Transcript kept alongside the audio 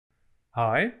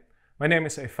Hi, my name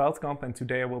is Eef Veldkamp and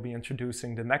today I will be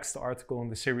introducing the next article in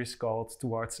the series called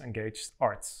Towards Engaged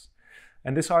Arts.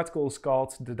 And this article is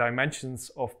called The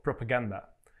Dimensions of Propaganda.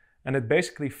 And it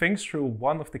basically thinks through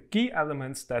one of the key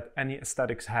elements that any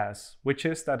aesthetics has, which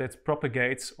is that it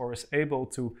propagates or is able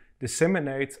to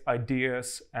disseminate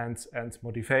ideas and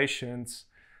motivations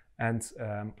and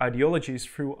ideologies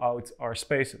throughout our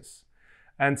spaces.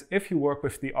 And if you work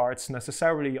with the arts,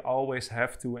 necessarily you always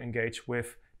have to engage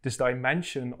with this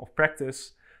dimension of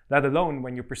practice, let alone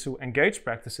when you pursue engaged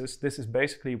practices. This is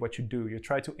basically what you do. You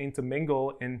try to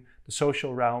intermingle in the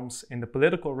social realms, in the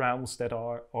political realms that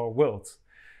are our world.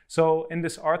 So in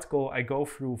this article, I go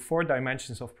through 4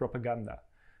 dimensions of propaganda.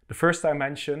 The first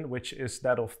dimension, which is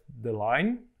that of the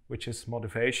line, which is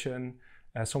motivation,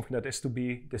 something that is to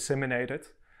be disseminated.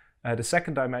 The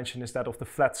second dimension is that of the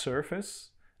flat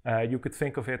surface. You could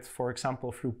think of it, for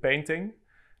example, through painting.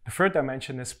 The third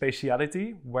dimension is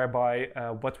spatiality, whereby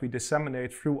what we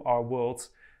disseminate through our world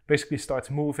basically starts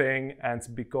moving and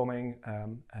becoming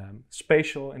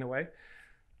spatial in a way.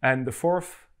 And the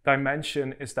fourth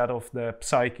dimension is that of the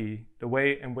psyche, the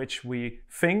way in which we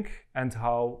think and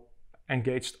how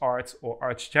engaged art or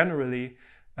arts generally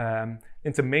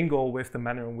intermingle with the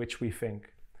manner in which we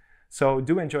think. So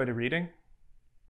do enjoy the reading.